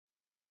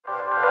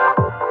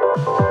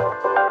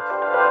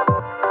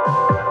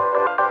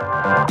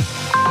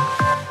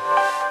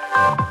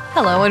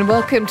Hello and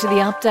welcome to the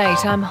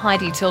update. I'm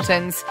Heidi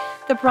Tiltons.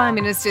 The Prime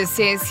Minister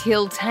says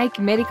he'll take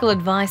medical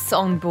advice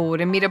on board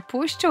amid a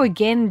push to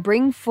again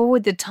bring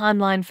forward the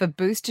timeline for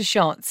booster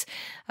shots.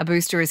 A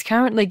booster is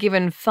currently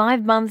given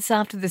 5 months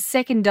after the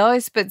second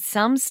dose, but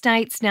some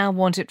states now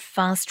want it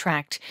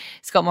fast-tracked.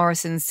 Scott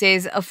Morrison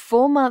says a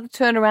 4-month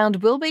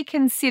turnaround will be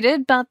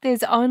considered, but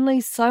there's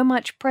only so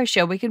much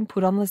pressure we can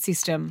put on the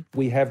system.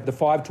 We have the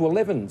 5 to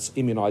 11s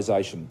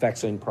immunisation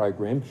vaccine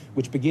program,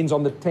 which begins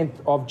on the 10th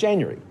of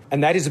January.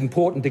 And that is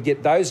important to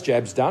get those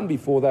jabs done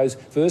before those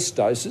first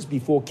doses,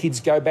 before kids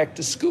go back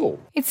to school.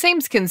 It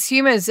seems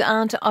consumers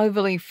aren't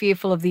overly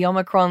fearful of the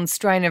Omicron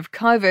strain of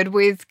COVID,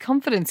 with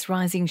confidence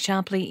rising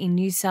sharply in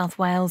New South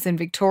Wales and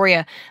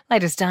Victoria.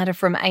 Latest data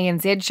from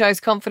ANZ shows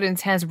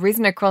confidence has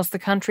risen across the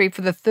country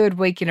for the third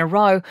week in a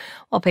row.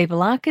 While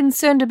people are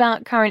concerned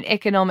about current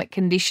economic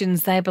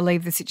conditions, they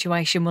believe the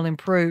situation will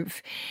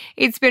improve.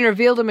 It's been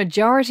revealed a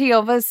majority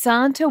of us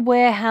aren't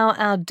aware how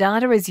our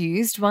data is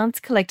used once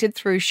collected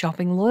through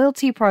shopping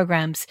loyalty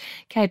programs.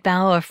 Kate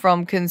Bauer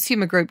from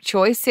Consumer Group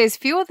Choice says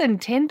fewer than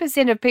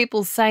 10% of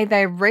people say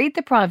they read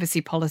the privacy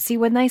policy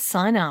when they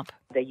sign up.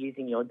 They're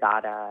using your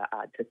data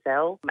to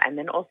sell and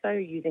then also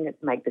using it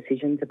to make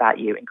decisions about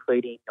you,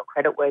 including your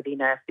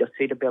creditworthiness, your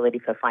suitability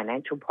for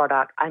financial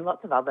products, and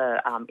lots of other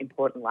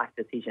important life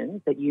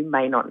decisions that you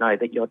may not know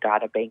that your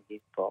data being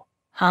used for.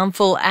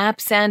 Harmful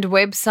apps and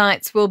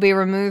websites will be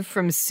removed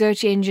from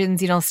search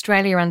engines in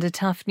Australia under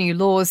tough new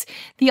laws.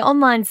 The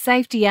Online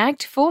Safety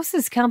Act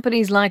forces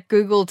companies like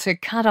Google to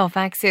cut off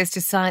access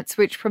to sites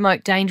which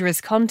promote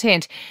dangerous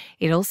content.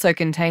 It also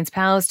contains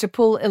powers to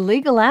pull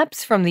illegal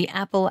apps from the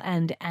Apple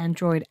and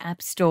Android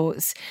app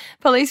stores.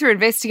 Police are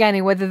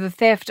investigating whether the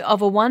theft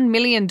of a $1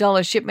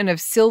 million shipment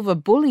of silver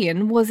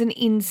bullion was an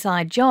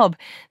inside job.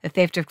 The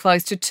theft of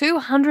close to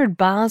 200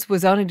 bars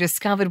was only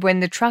discovered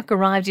when the truck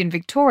arrived in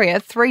Victoria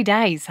 3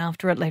 days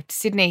after it left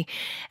Sydney.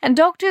 And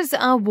doctors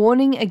are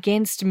warning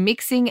against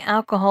mixing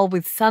alcohol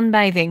with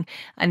sunbathing.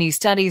 A new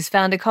study has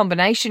found a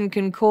combination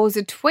can cause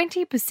a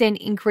 20%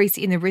 increase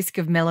in the risk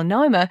of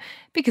melanoma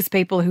because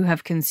people who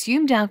have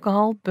consumed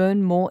alcohol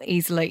burn more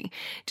easily.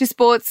 To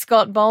sports,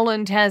 Scott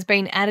Boland has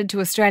been added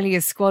to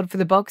Australia's squad for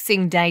the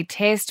Boxing Day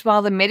test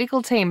while the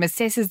medical team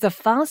assesses the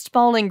fast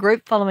bowling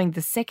group following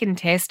the second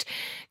test.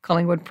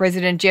 Collingwood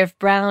President Jeff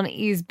Brown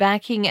is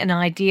backing an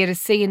idea to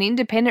see an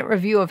independent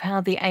review of how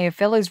the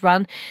AFL is run.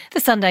 The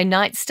Sunday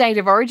night State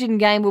of Origin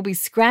game will be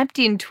scrapped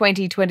in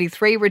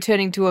 2023,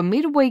 returning to a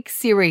midweek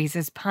series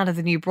as part of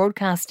the new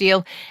broadcast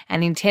deal.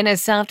 And in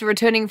tennis, after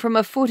returning from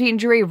a foot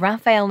injury,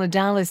 Rafael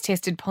Nadal has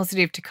tested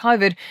positive to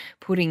COVID,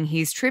 putting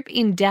his trip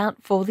in doubt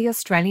for the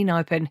Australian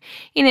Open.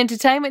 In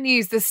entertainment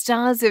news, the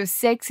stars of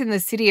Sex and the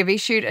City have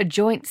issued a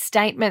joint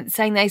statement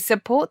saying they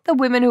support the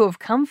women who have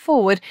come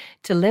forward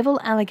to level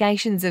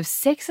allegations of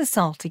sex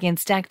assault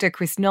against actor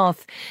Chris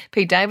Noth.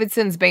 Pete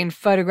Davidson's been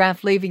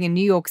photographed leaving a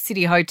New York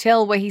City hotel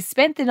where he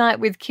spent the night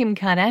with Kim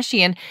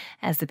Kardashian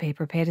as the pair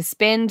prepare to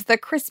spend the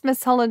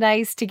Christmas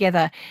holidays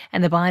together.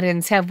 And the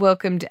Bidens have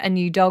welcomed a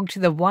new dog to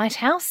the White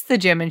House. The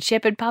German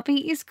Shepherd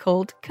puppy is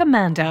called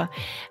Commander.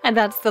 And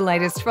that's the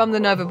latest from the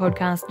Nova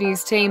Podcast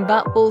News team,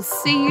 but we'll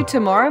see you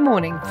tomorrow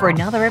morning for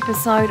another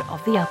episode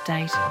of The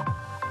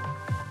Update.